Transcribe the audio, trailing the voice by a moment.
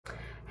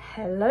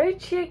Hello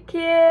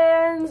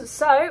chickens!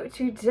 So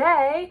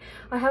today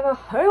I have a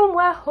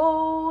homeware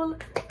haul.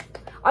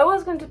 I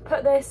was going to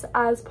put this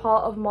as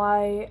part of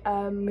my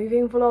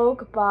moving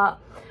vlog, but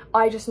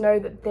I just know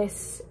that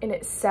this in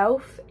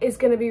itself is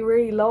going to be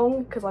really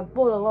long because I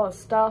bought a lot of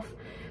stuff.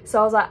 So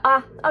I was like,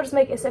 I'll just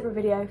make it a separate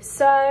video.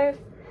 So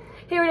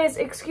here it is.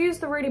 Excuse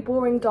the really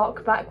boring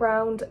dark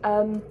background.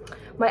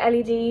 My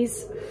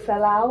LEDs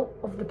fell out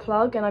of the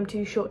plug and I'm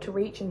too short to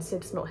reach and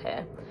Sid's not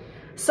here.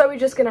 So we're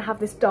just going to have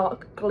this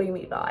dark,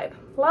 gloomy vibe.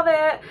 Love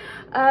it.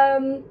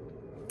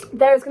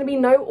 There is going to be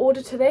no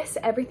order to this.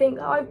 Everything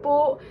that I've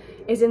bought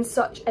is in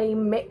such a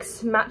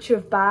mix match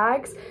of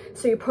bags.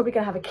 So you're probably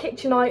going to have a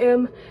kitchen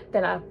item,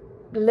 then a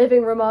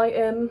living room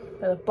item,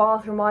 then a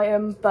bathroom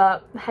item.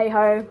 But hey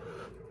ho,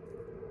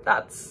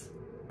 that's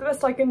the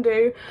best I can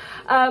do.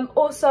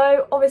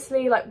 Also,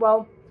 obviously, like,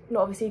 well,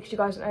 not obviously because you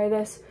guys don't know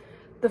this,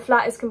 the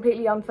flat is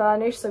completely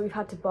unfurnished. So we've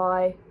had to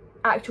buy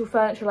actual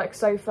furniture like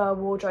sofa,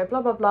 wardrobe,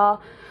 blah blah blah,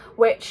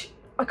 which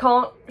I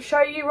can't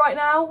show you right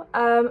now,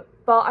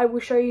 but I will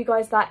show you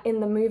guys that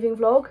in the moving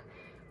vlog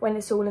when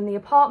it's all in the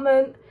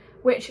apartment,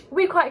 which will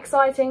be quite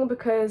exciting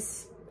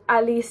because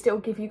at least it will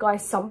give you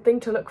guys something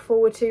to look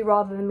forward to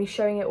rather than me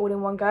showing it all in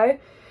one go.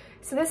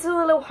 So this is all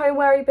the little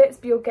homeware bits,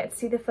 but you'll get to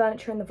see the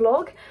furniture in the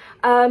vlog.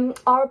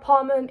 Our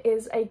apartment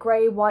is a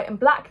grey, white and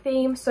black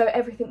theme, so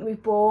everything that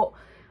we've bought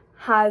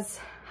has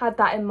had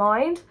that in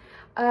mind.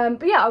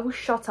 But yeah, I will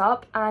shut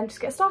up and just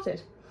get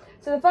started.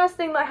 So the first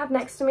thing that I have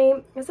next to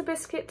me is a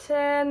biscuit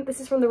tin. This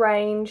is from the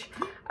range.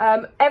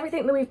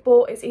 Everything that we've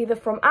bought is either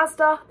from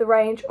Asda, the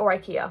range or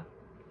IKEA.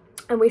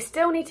 And we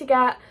still need to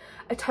get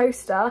a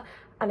toaster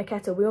and a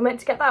kettle. We were meant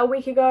to get that a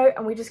week ago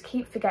and we just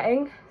keep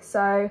forgetting.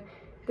 So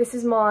this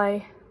is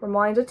my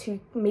reminder to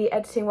me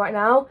editing right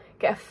now.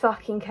 Get a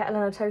fucking kettle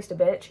and a toaster,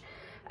 bitch.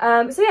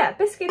 So yeah,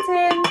 biscuit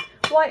tin,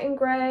 white and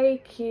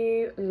grey,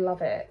 cute,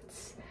 love it.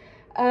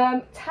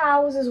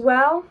 Towels as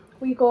well.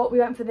 We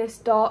went for this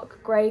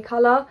dark grey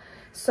colour.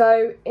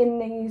 So in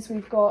these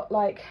we've got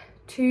like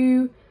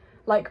two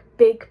like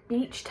big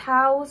beach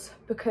towels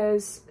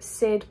because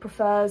Sid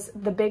prefers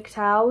the big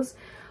towels,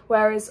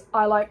 whereas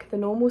I like the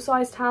normal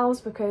size towels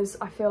because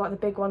I feel like the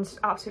big ones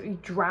absolutely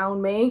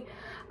drown me.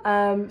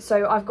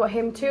 So I've got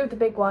him two of the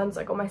big ones,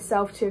 I got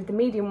myself two of the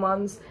medium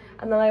ones,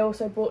 and then I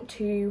also bought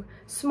two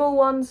small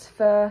ones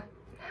for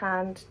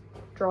hand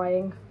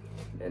drying.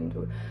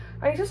 And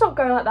I need to stop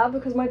going like that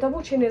because my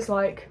double chin is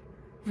like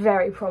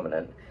very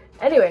prominent.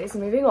 Anyways,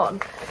 moving on.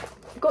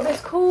 Got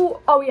this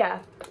cool, oh yeah,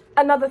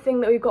 another thing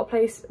that we've got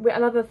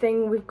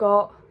we've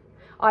got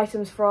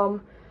items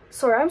from,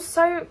 sorry I'm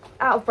so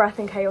out of breath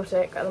and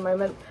chaotic at the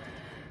moment,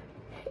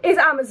 is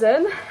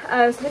Amazon.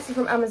 So this is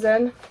from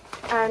Amazon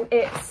and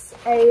it's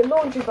a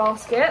laundry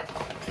basket,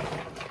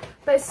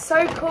 but it's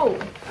so cool.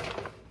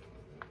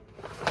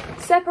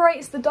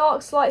 Separates the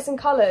darks, lights and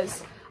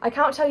colours. I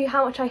can't tell you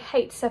how much I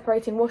hate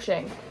separating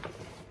washing,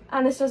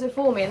 and this does it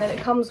for me. And then it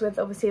comes with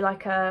obviously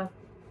like a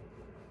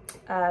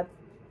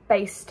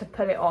base to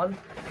put it on,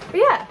 but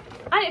yeah,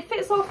 and it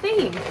fits our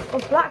theme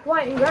of black,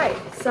 white and grey.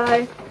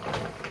 So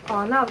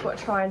oh, now I've got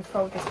to try and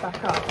fold this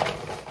back up.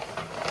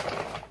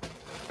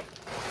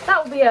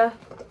 That will be a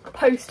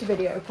post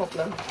video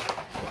problem.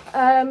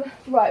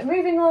 Right,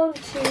 moving on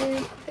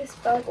to this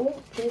bag. Oh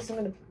jeez, I'm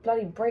gonna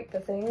bloody break the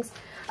things.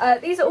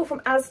 These are all from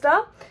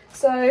Asda.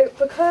 So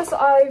because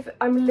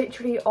I'm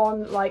literally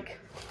on like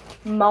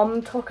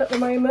mum talk at the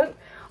moment,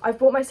 I've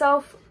bought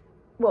myself,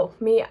 well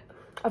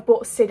I've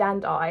bought Sid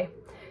and I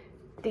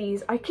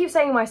these, I keep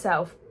saying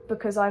myself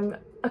because I'm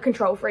a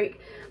control freak,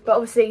 but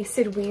obviously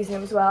Sid will be using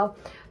them as well,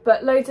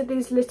 but loads of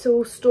these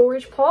little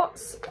storage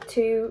pots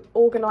to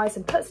organise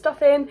and put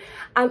stuff in,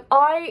 and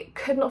I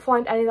could not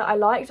find any that I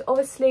liked.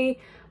 Obviously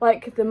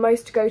like the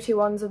most go-to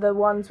ones are the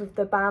ones with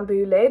the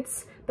bamboo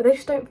lids, but they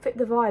just don't fit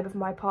the vibe of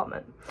my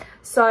apartment.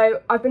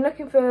 So I've been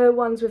looking for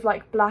ones with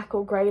like black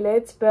or grey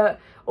lids, but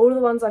all of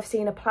the ones I've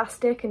seen are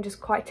plastic and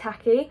just quite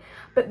tacky.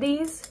 But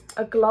these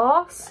are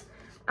glass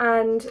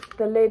and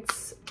the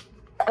lids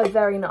are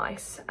very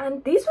nice.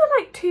 And these were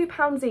like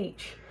 £2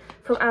 each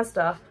from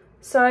Asda.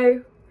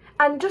 So,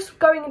 and just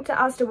going into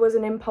Asda was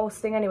an impulse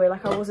thing anyway,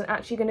 like I wasn't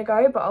actually going to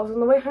go, but I was on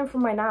the way home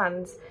from my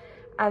nan's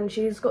and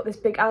she's got this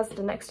big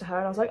Asda next to her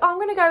and I was like, oh, I'm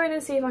going to go in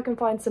and see if I can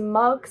find some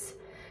mugs.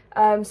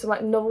 Some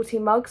like novelty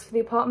mugs for the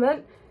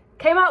apartment.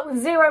 Came out with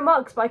 0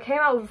 mugs, but I came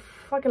out with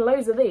fucking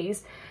loads of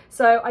these.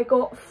 So I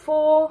got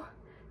 4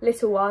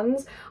 little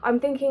ones.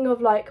 I'm thinking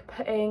of like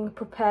putting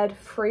prepared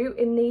fruit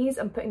in these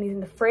and putting these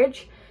in the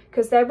fridge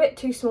because they're a bit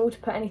too small to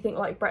put anything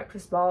like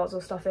breakfast bars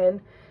or stuff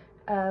in.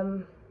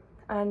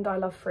 And I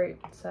love fruit,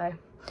 so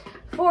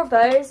 4 of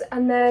those.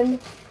 And then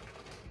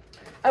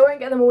I won't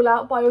get them all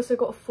out, but I also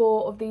got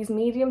 4 of these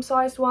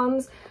medium-sized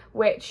ones,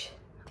 which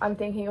I'm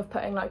thinking of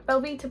putting like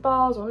Belvita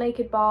bars or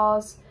Naked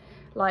bars,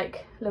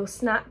 like little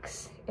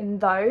snacks in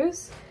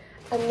those.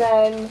 And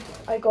then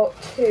I got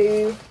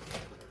 2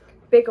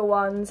 bigger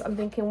ones. I'm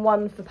thinking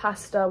one for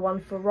pasta, one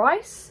for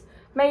rice,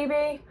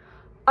 maybe.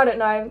 I don't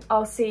know.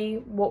 I'll see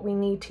what we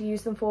need to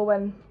use them for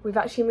when we've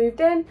actually moved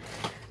in.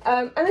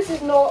 And this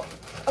is not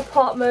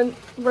apartment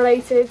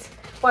related,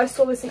 but I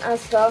saw this in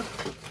Asda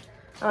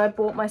and I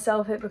bought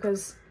myself it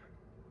because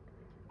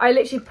I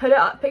literally put it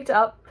up, picked it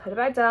up, put it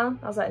back down.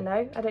 I was like,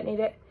 no, I don't need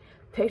it.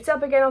 Picked it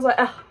up again. I was like,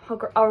 oh,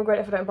 I'll regret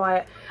it if I don't buy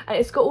it. And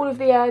it's got all of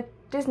the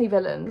Disney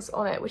villains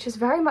on it, which is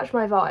very much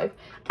my vibe.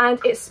 And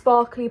it's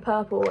sparkly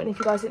purple. And if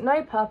you guys didn't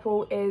know,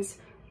 purple is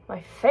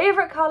my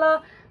favourite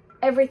colour.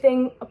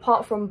 Everything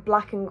apart from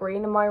black and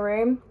green in my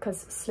room,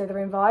 because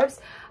Slytherin vibes,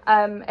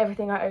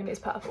 everything I own is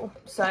purple.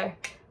 So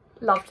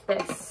loved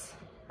this,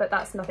 but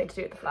that's nothing to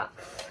do with the flat.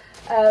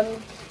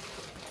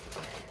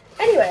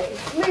 Anyway,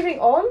 moving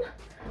on.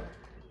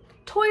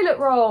 Toilet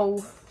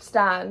roll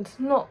stand.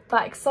 Not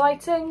that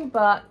exciting,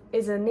 but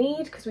is a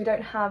need because we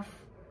don't have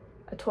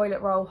a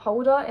toilet roll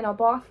holder in our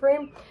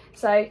bathroom.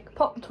 So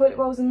pop the toilet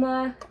rolls in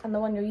there and the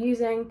one you're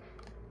using.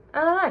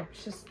 I don't know,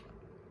 it's just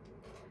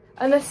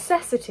a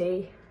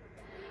necessity.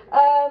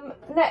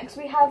 Next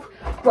we have,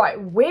 right,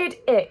 weird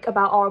ick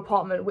about our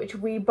apartment, which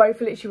we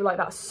both literally were like,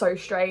 that's so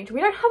strange. We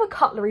don't have a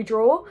cutlery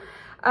drawer,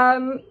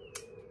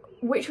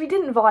 which we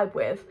didn't vibe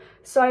with.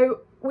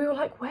 So we were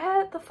like,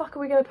 where the fuck are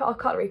we going to put our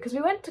cutlery? Because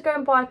we went to go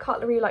and buy a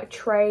cutlery like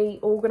tray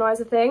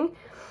organiser thing.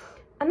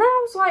 And then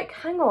I was like,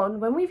 hang on,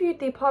 when we viewed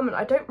the apartment,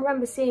 I don't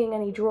remember seeing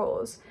any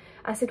drawers.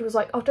 And Sid was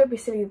like, oh, don't be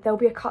silly, there'll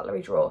be a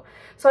cutlery drawer.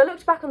 So I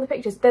looked back on the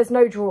pictures, there's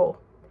no drawer.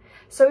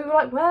 So we were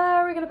like, where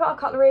are we going to put our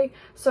cutlery?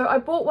 So I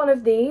bought one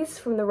of these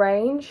from the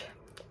range.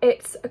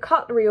 It's a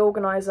cutlery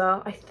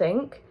organiser, I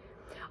think.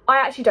 I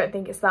actually don't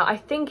think it's that. I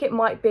think it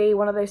might be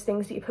one of those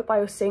things that you put by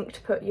your sink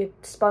to put your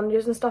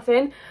sponges and stuff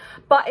in.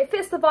 But it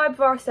fits the vibe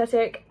of our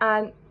aesthetic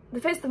and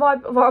it fits the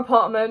vibe of our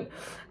apartment.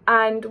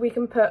 And we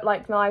can put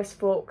like knives,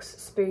 forks,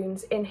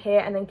 spoons in here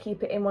and then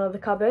keep it in one of the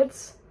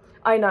cupboards.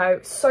 I know,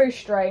 so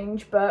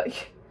strange, but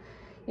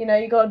you know,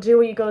 you gotta do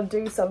what you gotta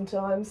do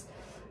sometimes.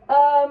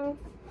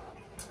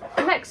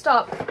 Next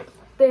up,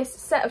 this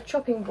set of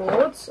chopping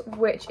boards,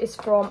 which is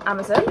from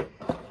Amazon.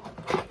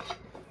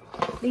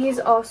 These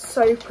are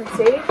so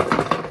pretty.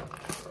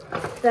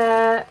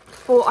 They're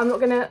for, I'm not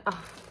gonna,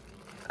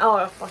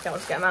 oh fuck it, I'll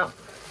just get them out.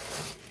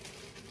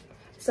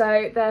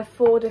 So they're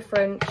 4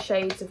 different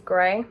shades of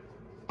grey.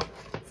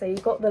 So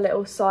you've got the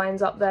little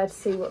signs up there to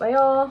see what they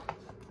are.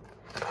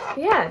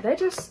 Yeah, they're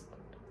just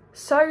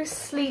so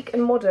sleek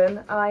and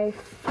modern. I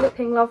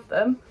flipping love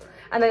them.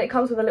 And then it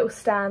comes with a little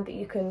stand that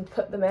you can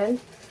put them in.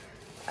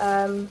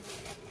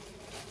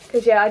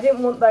 Because yeah, I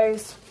didn't want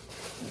those.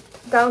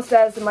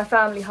 Downstairs in my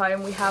family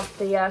home we have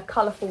the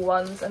colourful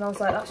ones, and I was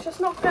like, that's just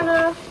not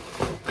gonna,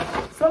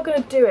 it's not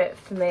gonna do it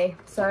for me.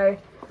 So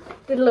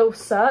did a little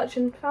search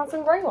and found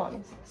some grey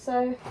ones.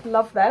 So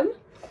love them.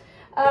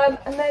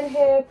 And then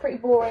here, pretty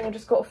boring, I've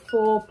just got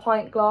 4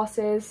 pint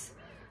glasses.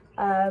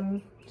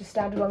 Just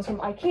standard ones from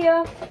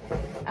IKEA.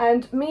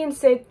 And me and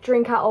Sid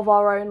drink out of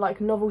our own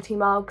like novelty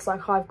mugs.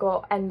 Like I've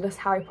got endless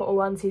Harry Potter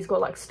ones, he's got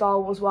like Star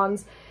Wars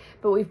ones.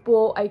 But we've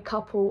bought a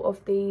couple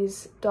of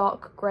these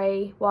dark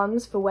grey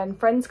ones for when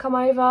friends come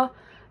over,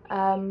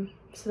 so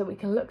that we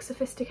can look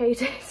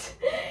sophisticated.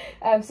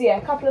 So yeah,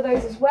 a couple of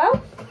those as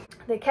well.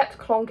 They kept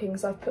clonking,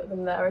 so I've put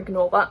them there,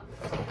 ignore that.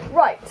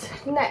 Right,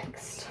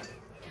 next.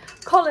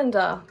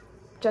 Colander,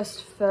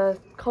 just for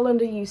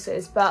colander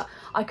uses, but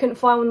I couldn't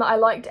find one that I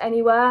liked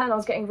anywhere and I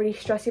was getting really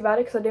stressy about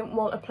it because I didn't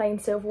want a plain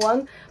silver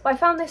one. But I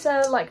found this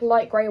like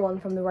light grey one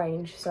from the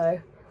range, so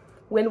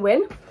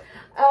win-win.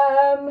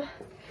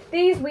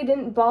 These we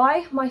didn't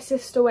buy. My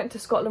sister went to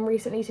Scotland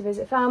recently to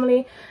visit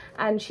family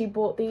and she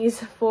bought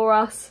these for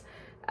us.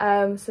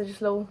 So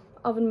just little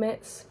oven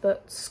mitts,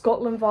 but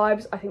Scotland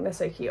vibes. I think they're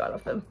so cute, I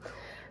love them.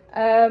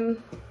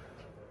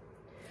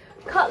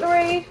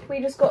 Cutlery, we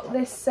just got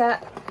this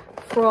set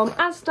from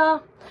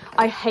Asda.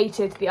 I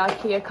hated the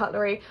IKEA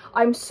cutlery.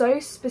 I'm so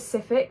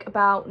specific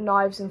about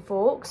knives and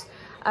forks.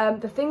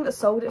 The thing that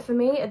sold it for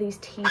me are these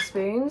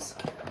teaspoons.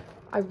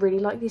 I really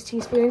like these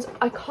teaspoons.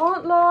 I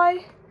can't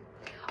lie,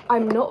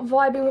 I'm not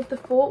vibing with the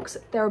forks.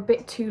 They're a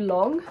bit too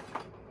long.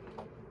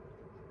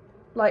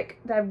 Like,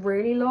 they're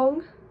really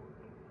long.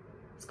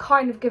 It's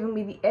kind of giving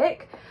me the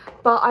ick,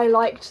 but I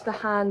liked the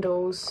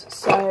handles.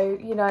 So,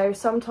 you know,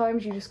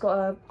 sometimes you just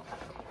gotta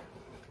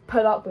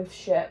put up with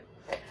shit.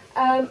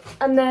 And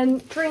then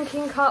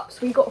drinking cups,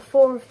 we got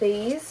 4 of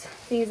these.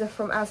 These are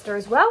from Asda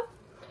as well.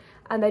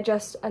 And they're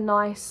just a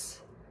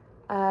nice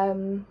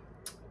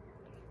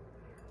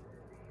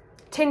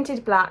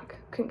tinted black,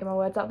 couldn't get my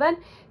words out then,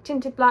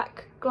 tinted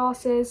black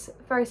glasses,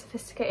 very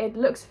sophisticated,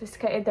 look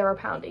sophisticated, they're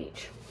 £1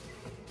 each.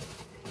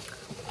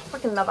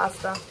 Fucking love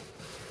Asda.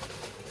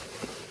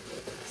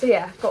 So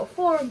yeah, got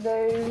 4 of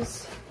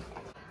those.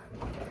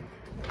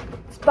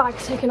 This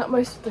bag's taking up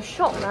most of the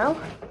shop now.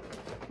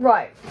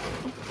 Right.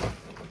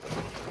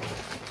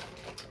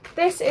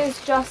 This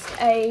is just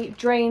a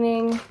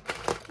draining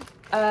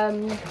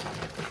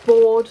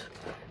board,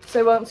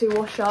 so once we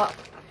wash up,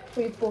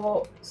 we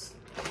bought,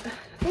 I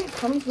think it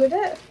comes with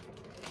it,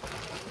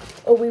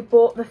 or we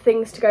bought the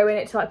things to go in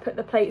it to like put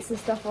the plates and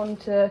stuff on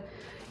to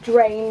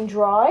drain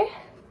dry.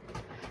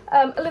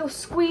 A little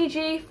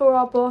squeegee for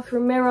our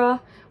bathroom mirror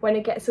when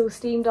it gets all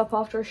steamed up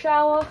after a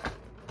shower.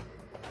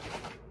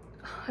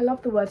 I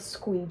love the word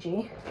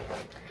squeegee.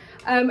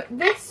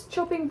 This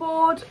chopping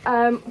board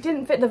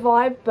didn't fit the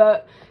vibe,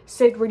 but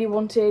Sid really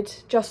wanted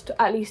just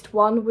at least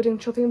one wooden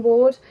chopping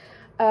board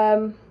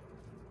for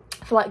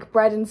like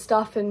bread and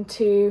stuff, and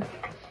to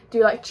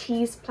do like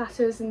cheese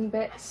platters and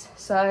bits.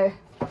 So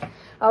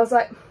I was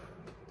like,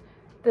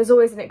 there's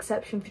always an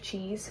exception for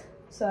cheese.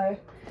 So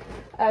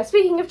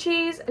speaking of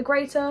cheese, a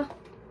grater,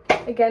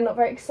 again not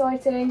very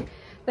exciting.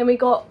 Then we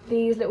got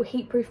these little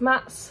heat proof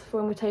mats for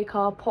when we take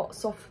our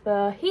pots off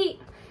the heat,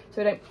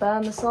 so we don't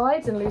burn the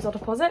sides and lose our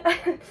deposit.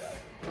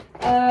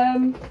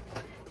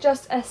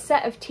 Just a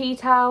set of tea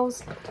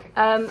towels.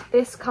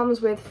 This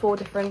comes with 4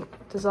 different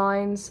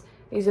designs.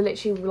 These are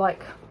literally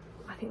like,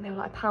 I think they were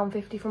like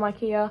 £1.50 from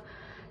IKEA.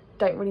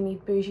 Don't really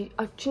need bougie.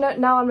 Do you know,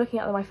 now I'm looking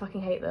at them, I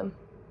fucking hate them.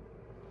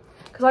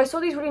 Because I saw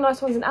these really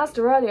nice ones in Asda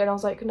earlier and I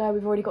was like, no,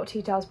 we've already got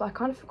tea towels, but I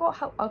kind of forgot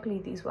how ugly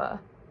these were.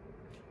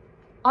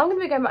 I'm going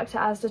to be going back to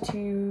Asda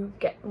to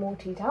get more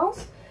tea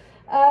towels.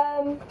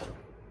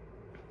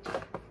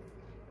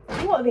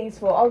 What are these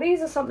for? Oh,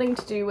 these are something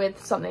to do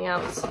with something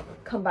else.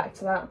 Come back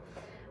to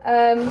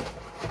that.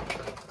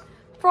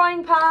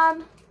 Frying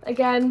pan,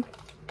 again,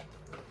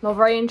 not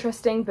very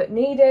interesting, but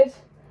needed.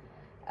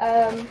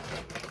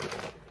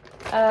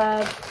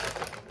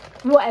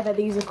 Whatever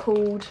these are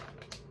called.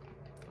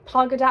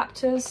 Plug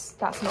adapters,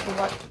 that's not the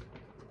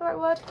right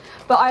word.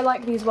 But I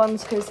like these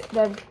ones because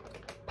they're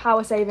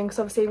power saving, because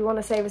obviously we want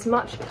to save as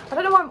much. I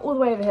don't know why I'm all the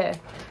way over here.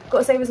 Got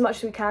to save as much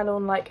as we can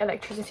on like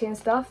electricity and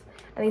stuff.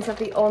 And these have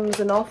the ons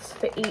and offs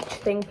for each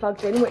thing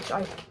plugged in, which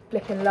I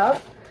flipping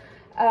love.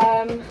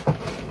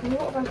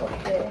 What have I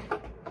got here?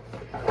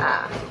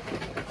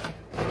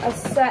 A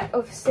set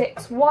of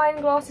 6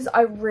 wine glasses.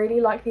 I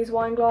really like these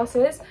wine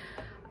glasses.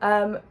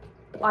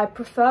 I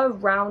prefer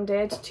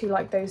rounded to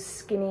like those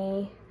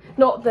skinny,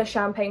 not the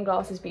champagne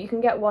glasses, but you can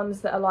get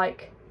ones that are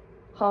like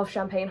half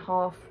champagne,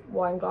 half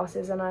wine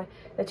glasses, and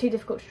they're too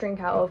difficult to drink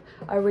out of.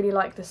 I really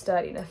like the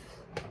sturdiness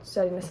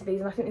of these,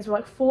 and I think these were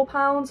like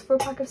 £4 for a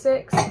pack of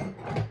 6.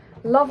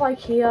 Love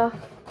IKEA,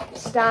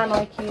 stan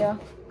IKEA.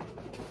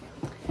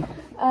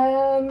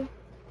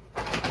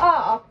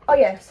 Oh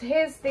yes,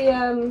 here's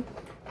the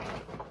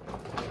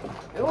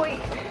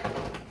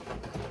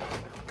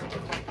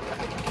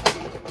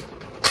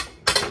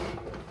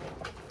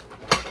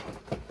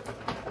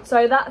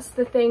so that's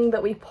the thing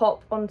that we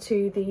pop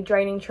onto the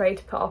draining tray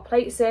to put our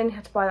plates in.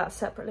 Had to buy that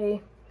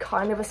separately,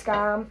 kind of a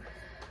scam.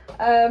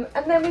 And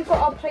then we've got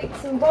our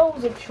plates and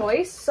bowls of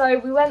choice. So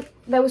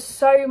there was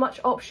so much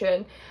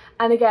option.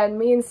 And again,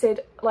 me and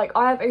Sid, like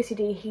I have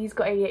OCD, he's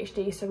got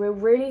ADHD. So we're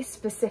really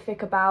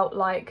specific about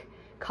like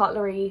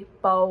cutlery,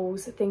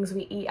 bowls, things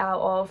we eat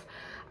out of.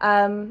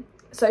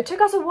 So it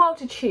took us a while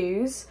to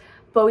choose,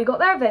 but we got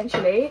there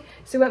eventually.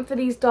 So we went for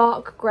these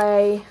dark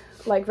grey,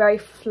 like very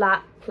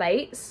flat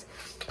plates.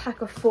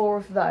 Pack of 4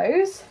 of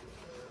those.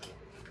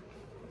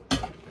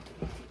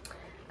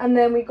 And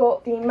then we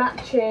got the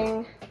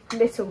matching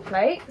little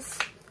plates.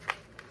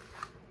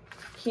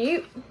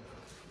 Cute.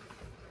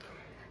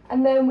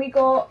 And then we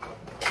got,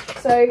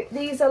 so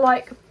these are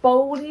like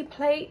bowly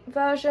plate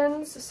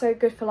versions, so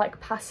good for like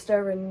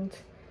pasta and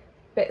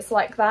bits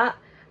like that.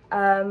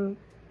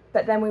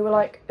 But then we were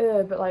like,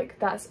 ugh, but like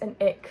that's an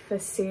ick for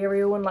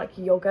cereal and like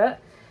yogurt.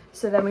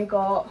 So then we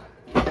got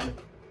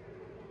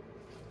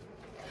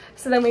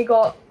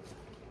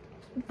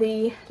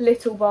the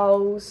little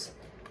bowls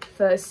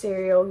for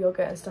cereal,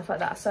 yogurt and stuff like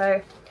that.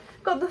 So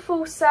got the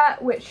full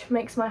set, which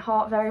makes my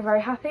heart very, very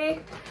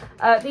happy.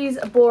 These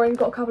are boring,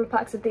 got a couple of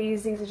packs of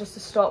these. These are just to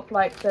stop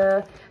like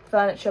the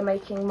furniture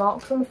making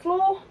marks on the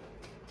floor.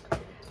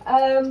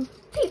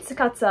 Pizza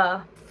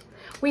cutter.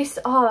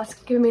 That's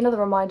giving me another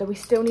reminder, we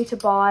still need to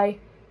buy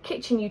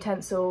kitchen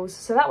utensils.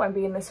 So that won't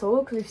be in this haul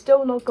because we've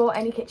still not got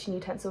any kitchen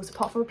utensils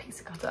apart from a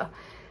pizza cutter.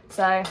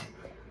 So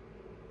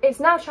it's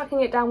now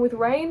chucking it down with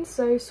rain,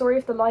 so sorry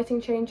if the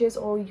lighting changes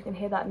or you can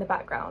hear that in the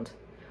background.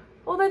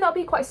 Although that'll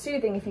be quite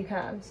soothing if you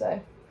can,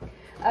 so.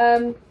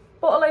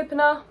 Bottle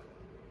opener,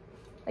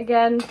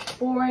 again,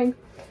 boring.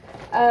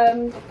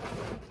 And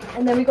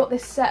then we got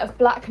this set of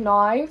black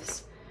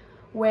knives,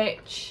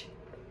 which,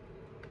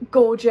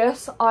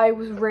 gorgeous. I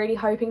was really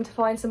hoping to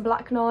find some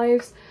black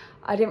knives.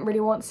 I didn't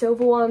really want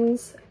silver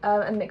ones,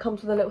 and it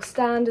comes with a little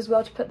stand as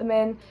well to put them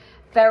in.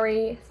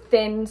 Very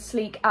thin,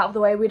 sleek, out of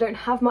the way. We don't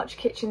have much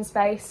kitchen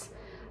space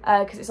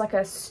because it's like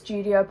a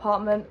studio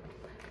apartment.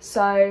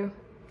 So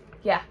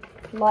yeah,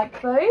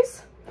 like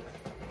those.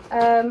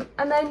 And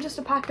then just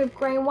a pack of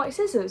grey and white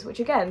scissors, which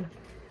again,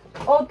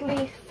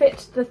 oddly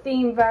fit the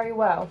theme very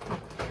well.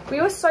 We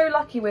were so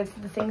lucky with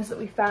the things that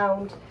we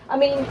found. I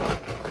mean,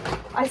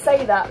 I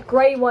say that,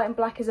 grey, white and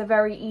black is a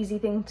very easy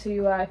thing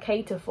to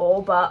cater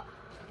for, but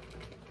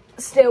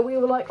still we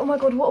were like, oh my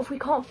god, what if we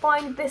can't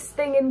find this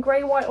thing in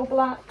grey, white or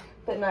black?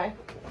 But no,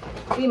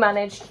 we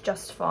managed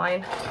just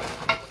fine.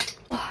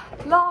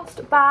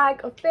 Last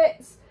bag of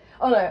bits.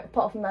 Oh no,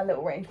 apart from that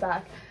little range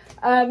bag.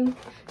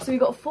 So we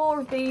got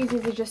 4 of these.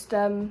 These are just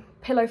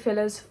pillow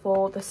fillers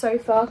for the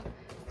sofa.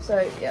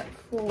 So yeah,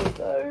 4 of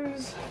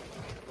those.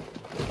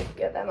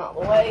 Get them out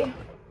of the way.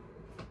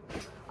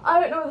 I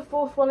don't know where the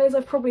fourth one is.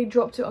 I've probably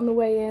dropped it on the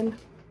way in.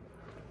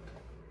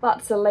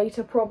 That's a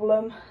later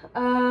problem.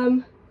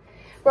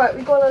 Right,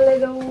 we've got a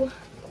little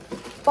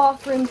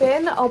bathroom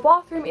bin. Our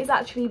bathroom is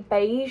actually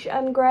beige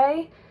and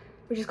grey,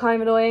 which is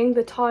kind of annoying.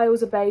 The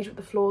tiles are beige but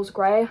the floor's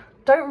grey.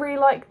 Don't really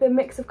like the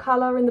mix of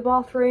colour in the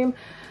bathroom,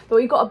 but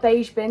we've got a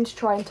beige bin to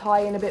try and tie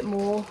in a bit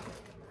more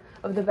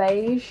of the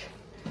beige.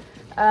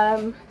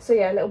 So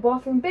yeah, a little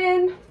bathroom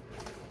bin.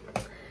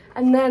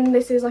 And then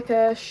this is like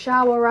a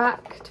shower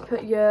rack to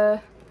put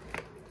your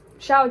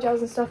shower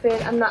gels and stuff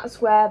in, and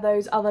that's where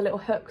those other little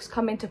hooks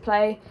come into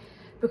play,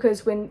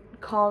 because we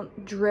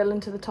can't drill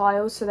into the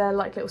tiles, so they're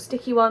like little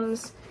sticky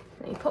ones,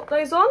 and you pop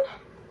those on.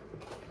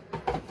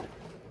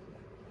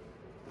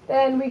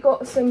 Then we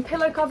got some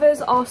pillow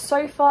covers. Our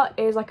sofa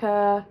is like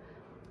a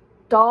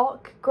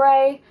dark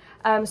grey,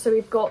 so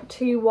we've got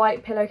 2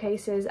 white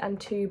pillowcases and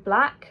 2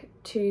 black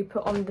to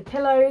put on the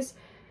pillows.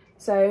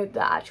 So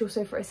the actual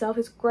sofa itself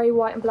is grey,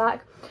 white and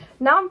black.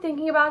 Now I'm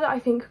thinking about it, I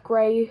think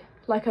grey,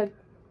 like a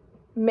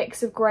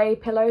mix of grey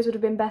pillows would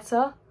have been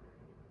better,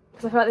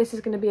 because I feel like this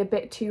is going to be a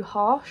bit too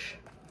harsh.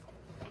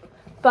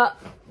 But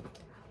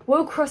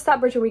we'll cross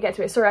that bridge when we get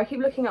to it. Sorry, I keep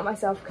looking at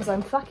myself because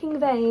I'm fucking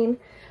vain.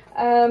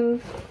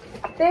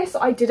 This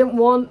I didn't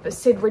want, but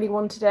Sid really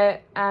wanted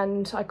it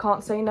and I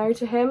can't say no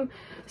to him.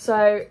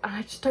 So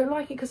I just don't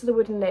like it because of the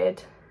wooden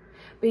lid.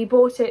 But he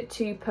bought it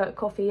to put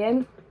coffee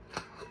in.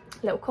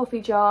 Little coffee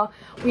jar.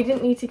 We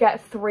didn't need to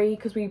get 3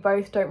 because we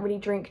both don't really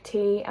drink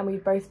tea and we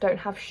both don't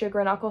have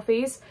sugar in our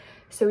coffees,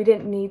 so we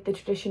didn't need the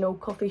traditional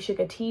coffee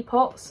sugar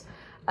teapots,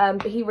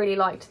 but he really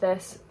liked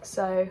this,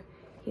 so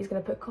he's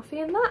going to put coffee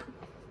in that.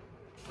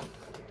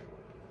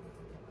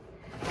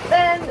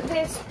 Then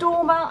this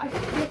doormat, I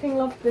flipping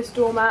love this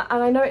doormat,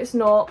 and I know it's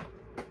not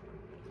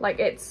like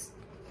it's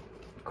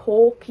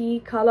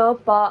corky colour,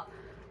 but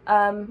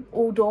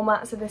all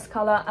doormats are this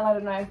colour, and I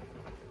don't know,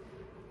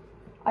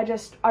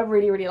 I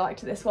really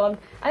liked this one,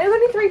 and it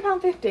was only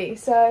 £3.50,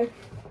 so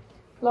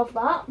love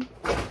that.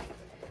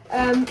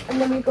 And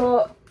then we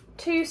got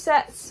 2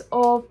 sets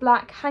of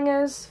black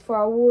hangers for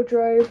our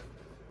wardrobe.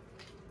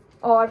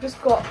 Oh, I've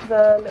just got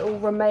the little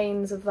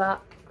remains of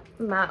that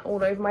mat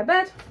all over my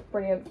bed.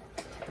 Brilliant.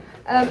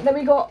 Then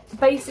we got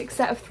basic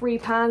set of 3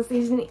 pans.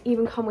 These didn't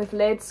even come with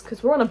lids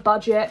because we're on a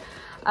budget.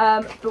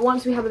 But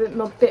once we have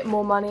a bit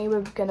more money,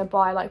 we're going to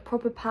buy like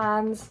proper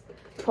pans,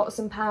 pots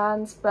and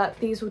pans, but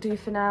these will do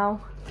for now.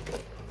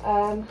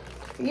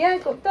 Yeah,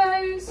 got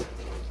those.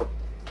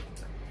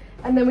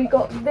 And then we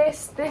got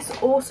this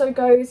also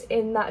goes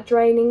in that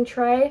draining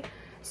tray,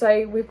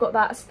 so we've got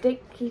that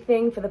sticky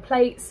thing for the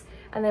plates,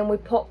 and then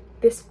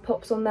this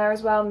pops on there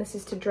as well, and this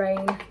is to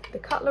drain the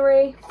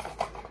cutlery,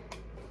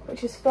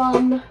 which is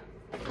fun.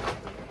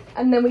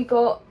 And then we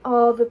got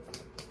the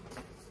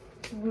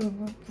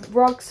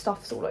rug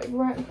stuff's all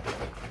over it.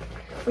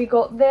 We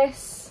got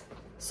this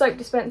soap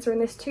dispenser and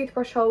this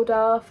toothbrush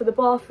holder for the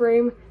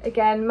bathroom.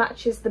 Again,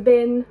 matches the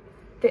bin,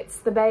 fits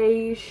the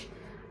beige.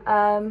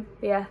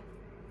 Yeah,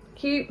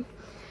 cute.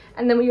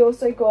 And then we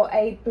also got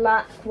a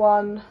black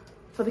one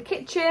for the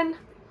kitchen.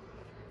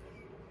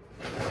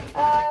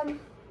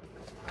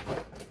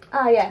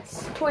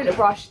 Yes, toilet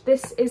brush.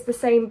 This is the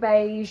same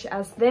beige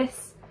as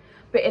this,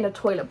 but in a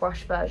toilet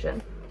brush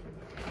version.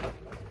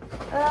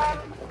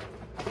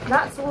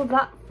 That's all of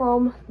that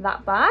from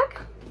that bag.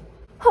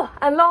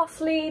 And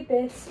lastly,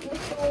 this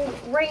little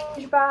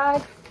range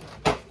bag.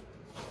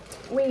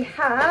 We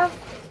have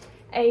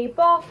a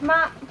bath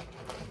mat,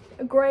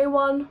 a grey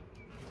one.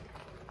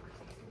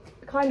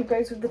 It kind of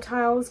goes with the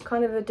towels,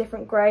 kind of a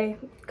different grey,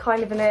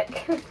 kind of a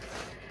nick.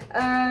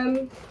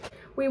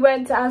 We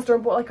went to Asda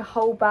and bought like a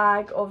whole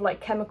bag of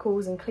like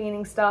chemicals and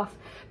cleaning stuff,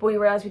 but we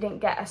realised we didn't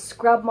get a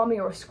scrub mummy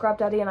or a scrub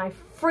daddy, and I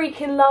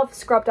freaking love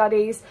scrub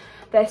daddies.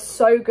 They're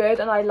so good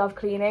and I love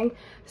cleaning.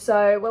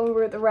 So when we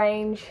were at the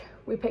range,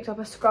 we picked up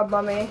a scrub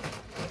mummy,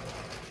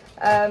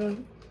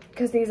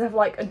 because these have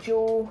like a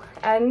dual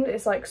end.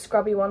 It's like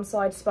scrubby one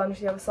side, sponge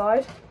the other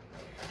side.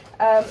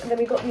 And then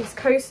we got these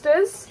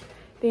coasters.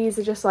 These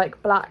are just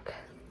like black,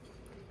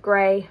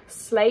 grey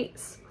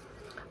slates.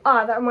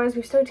 That reminds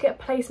me, we still need to get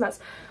placemats.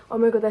 Oh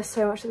my god, there's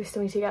so much that we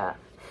still need to get.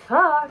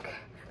 Fuck.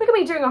 Look at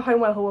me doing a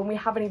homeware haul and we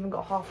haven't even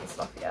got half the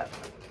stuff yet.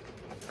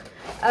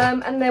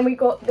 And then we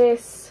got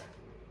this.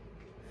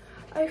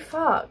 Oh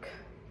fuck.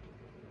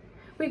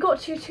 We got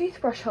 2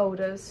 toothbrush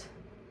holders.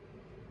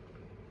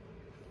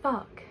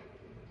 Fuck.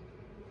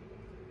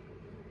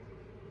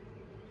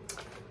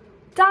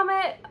 Damn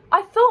it.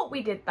 I thought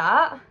we did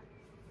that.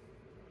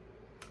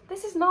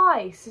 This is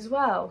nice as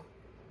well.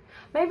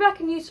 Maybe I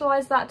can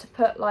utilise that to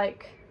put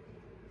like...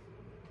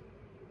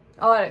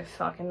 Oh, I don't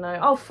fucking know.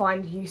 I'll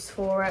find use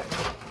for it.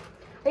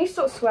 I need to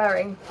stop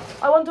swearing.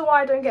 I wonder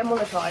why I don't get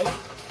monetized.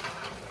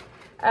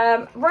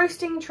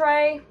 Roasting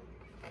tray.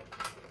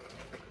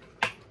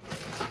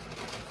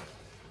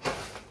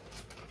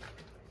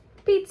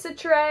 Pizza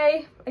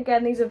tray.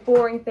 Again, these are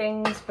boring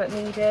things but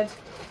needed.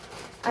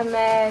 And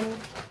then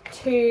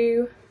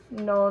 2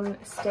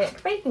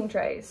 non-stick baking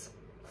trays.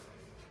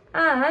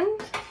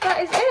 And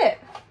that is it.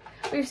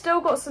 We've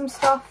still got some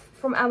stuff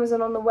from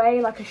Amazon on the way,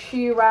 like a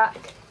shoe rack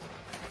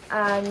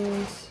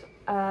and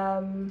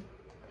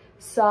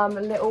some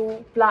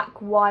little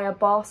black wire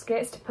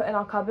baskets to put in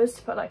our cupboards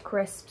to put like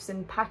crisps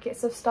and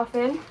packets of stuff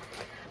in.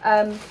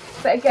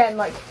 But again,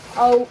 like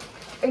I'll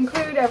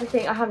include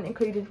everything I haven't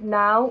included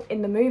now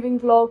in the moving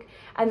vlog,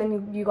 and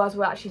then you guys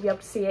will actually be able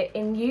to see it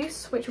in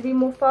use, which will be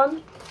more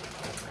fun.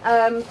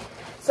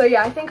 So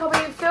yeah, I think I'll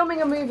be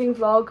filming a moving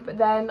vlog, but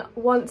then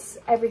once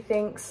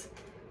everything's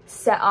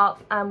set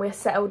up and we're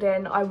settled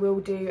in, I will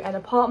do an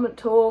apartment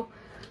tour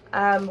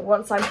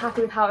once I'm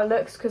happy with how it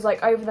looks, because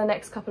like over the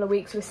next couple of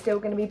weeks we're still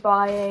going to be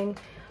buying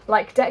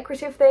like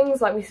decorative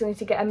things. Like we still need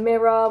to get a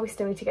mirror, we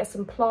still need to get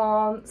some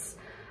plants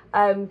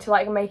to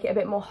like make it a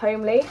bit more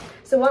homely.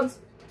 So once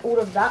all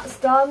of that's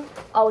done,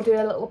 I'll do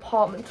a little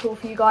apartment tour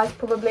for you guys,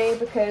 probably,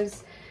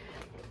 because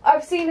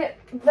I've seen it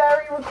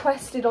very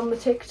requested on the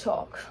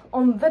TikTok.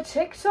 On the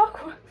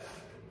TikTok?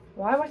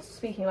 Why am I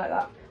speaking like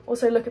that?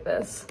 Also, look at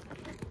this.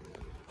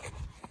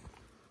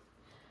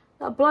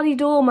 That bloody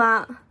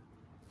doormat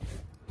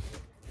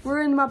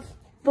ruined my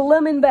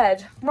blooming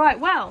bed. Right,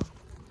 well,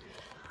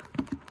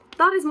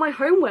 that is my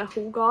homeware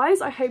haul,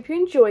 guys. I hope you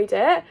enjoyed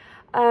it.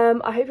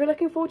 I hope you're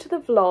looking forward to the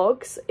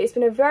vlogs. It's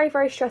been a very,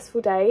 very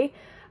stressful day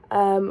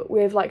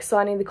with like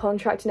signing the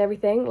contract and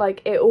everything.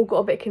 Like it all got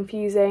a bit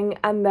confusing,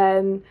 and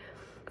then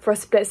for a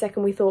split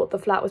second we thought the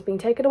flat was being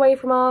taken away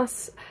from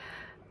us.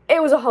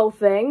 It was a whole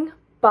thing,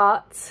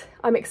 but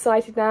I'm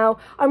excited now.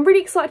 I'm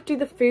really excited to do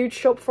the food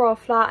shop for our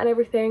flat and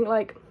everything.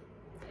 Like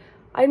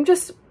I'm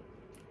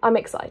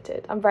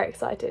excited. I'm very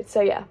excited. So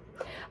yeah,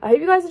 I hope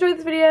you guys enjoyed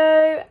this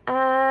video,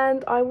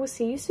 and I will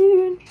see you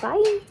soon.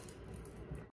 Bye.